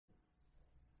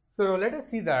So now let us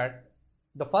see that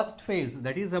the first phase,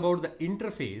 that is about the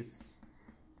interphase,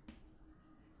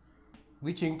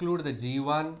 which include the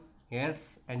G1,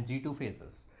 S and G2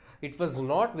 phases. It was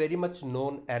not very much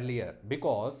known earlier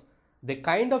because the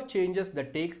kind of changes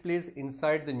that takes place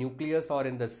inside the nucleus or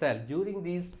in the cell during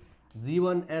these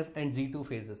G1, S and G2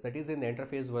 phases, that is in the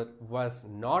interphase, was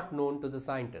not known to the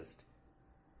scientist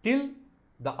till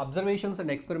the observations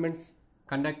and experiments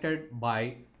conducted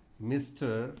by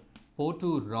Mr.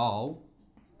 Potu Rao,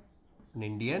 an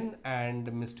Indian, and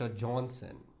Mr.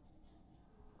 Johnson.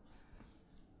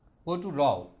 Potu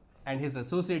Rao and his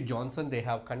associate Johnson, they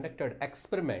have conducted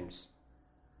experiments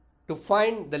to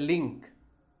find the link,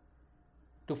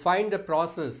 to find the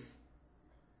process,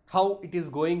 how it is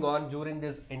going on during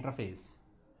this interphase.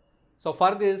 So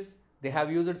for this, they have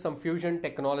used some fusion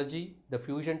technology, the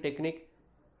fusion technique,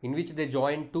 in which they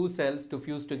join two cells to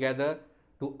fuse together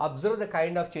to observe the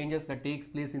kind of changes that takes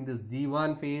place in this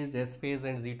G1 phase, S phase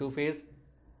and Z2 phase.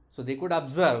 So they could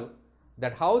observe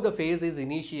that how the phase is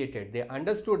initiated. They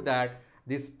understood that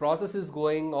this process is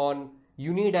going on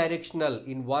unidirectional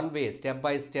in one way, step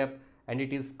by step, and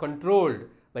it is controlled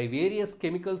by various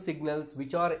chemical signals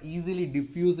which are easily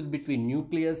diffused between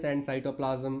nucleus and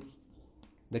cytoplasm.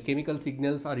 The chemical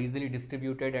signals are easily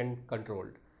distributed and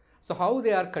controlled. So how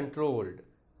they are controlled,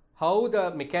 how the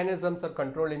mechanisms are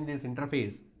controlled in this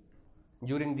interphase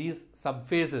during these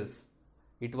subphases,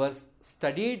 it was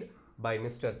studied by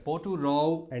Mr. Potu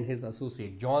Rao and his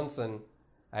associate Johnson,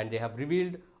 and they have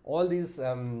revealed all these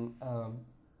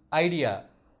idea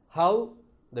how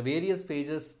the various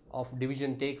phases of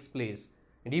division takes place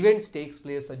and events takes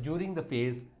place during the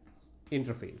phase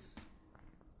interphase.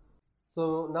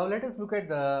 So now let us look at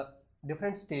the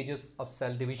different stages of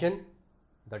cell division,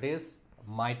 that is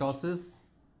mitosis.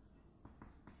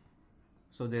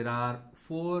 So there are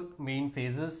four main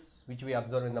phases which we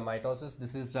observe in the mitosis.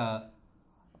 This is the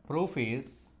prophase,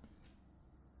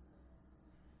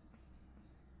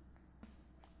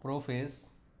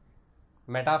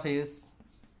 metaphase,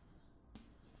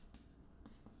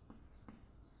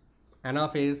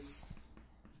 anaphase,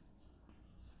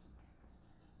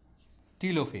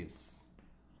 telophase.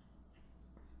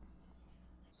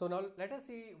 So now let us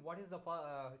see what is the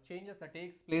changes that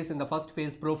takes place in the first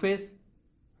phase, prophase.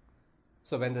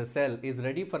 So when the cell is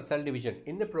ready for cell division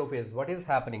in the prophase, what is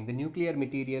happening? The nuclear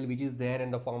material which is there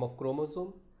in the form of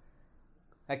chromosome,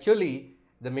 actually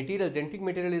the material, genetic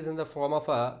material, is in the form of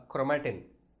a chromatin.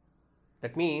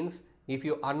 That means if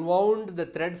you unwound the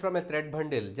thread from a thread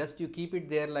bundle, just you keep it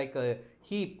there like a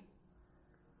heap,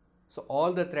 so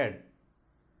all the thread,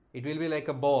 it will be like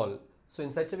a ball. So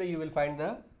in such a way you will find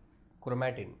the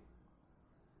chromatin.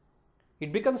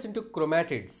 It becomes into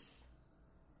chromatids.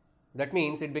 That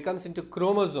means it becomes into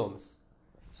chromosomes.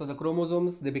 So the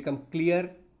chromosomes, they become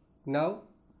clear now.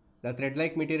 The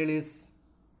thread-like material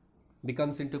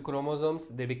becomes into chromosomes.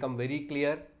 They become very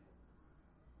clear.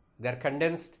 They are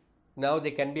condensed. Now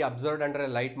they can be observed under a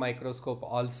light microscope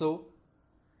also.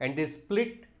 And they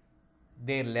split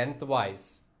their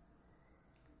lengthwise.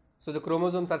 So the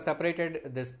chromosomes are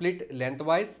separated, they split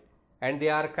lengthwise, and they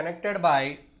are connected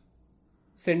by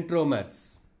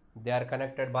centromeres. They are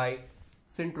connected by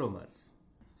centromeres,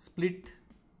 split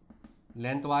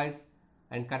lengthwise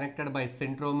and connected by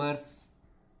centromeres,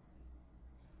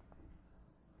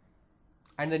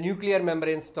 and the nuclear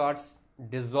membrane starts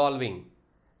dissolving.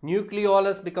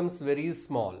 Nucleolus becomes very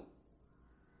small.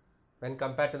 When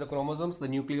compared to the chromosomes, the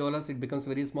nucleolus, it becomes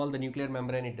very small, the nuclear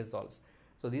membrane, it dissolves.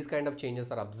 So these kind of changes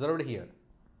are observed here.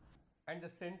 And the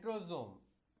centrosome,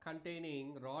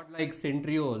 containing rod-like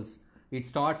centrioles, it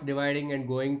starts dividing and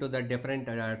going to the different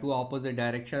two opposite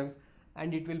directions,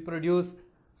 and it will produce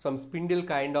some spindle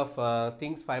kind of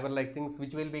things, fiber-like things,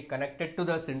 which will be connected to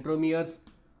the centromeres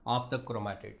of the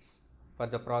chromatids for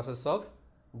the process of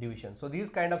division. So these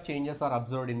kind of changes are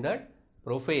observed in the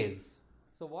prophase.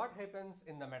 So what happens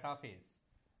in the metaphase?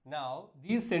 Now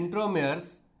these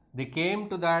centromeres, they came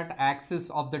to that axis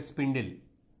of that spindle.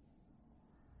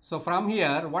 So from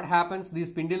here, what happens? These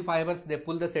spindle fibers, they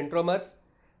pull the centromeres.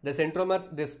 The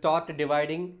centromeres, they start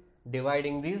dividing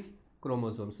these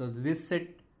chromosomes. So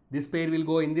this pair will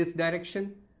go in this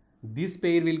direction. This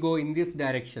pair will go in this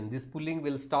direction. This pulling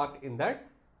will start in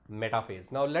that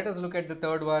metaphase. Now let us look at the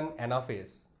third one,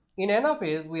 anaphase. In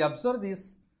anaphase, we observe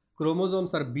these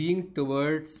chromosomes are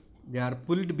they are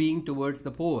pulled being towards the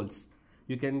poles.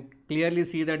 You can clearly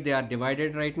see that they are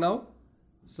divided right now.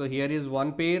 So here is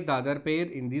one pair, the other pair.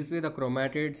 In this way, the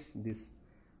chromatids, these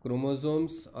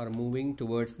chromosomes are moving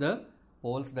towards the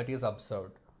poles that is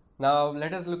observed. Now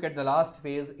let us look at the last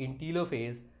phase, in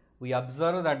telophase. We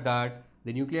observe that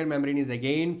the nuclear membrane is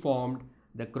again formed.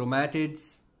 The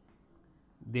chromatids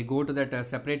they go to that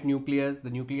separate nucleus. The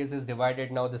nucleus is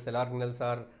divided. Now the cell organelles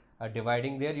are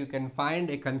dividing there. You can find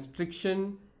a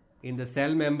constriction in the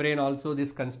cell membrane also.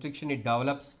 This constriction, it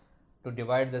develops to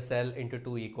divide the cell into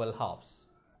two equal halves.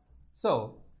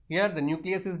 So here the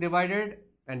nucleus is divided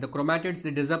and the chromatids,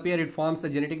 they disappear. It forms the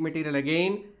genetic material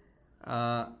again.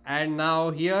 And now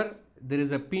here there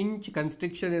is a pinch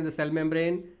constriction in the cell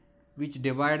membrane which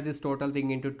divide this total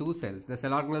thing into two cells. The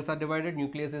cell organelles are divided,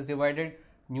 nucleus is divided,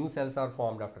 new cells are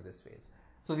formed after this phase.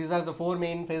 So these are the four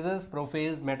main phases: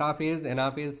 prophase, metaphase,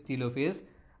 anaphase, telophase,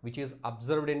 which is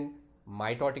observed in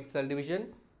mitotic cell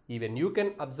division. Even you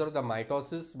can observe the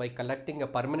mitosis by collecting a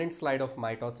permanent slide of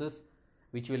mitosis,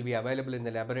 which will be available in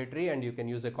the laboratory, and you can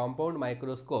use a compound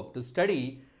microscope to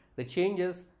study the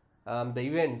changes, the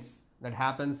events that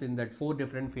happens in that four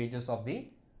different phases of the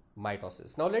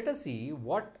mitosis. Now let us see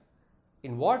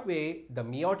in what way the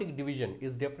meiotic division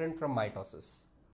is different from mitosis.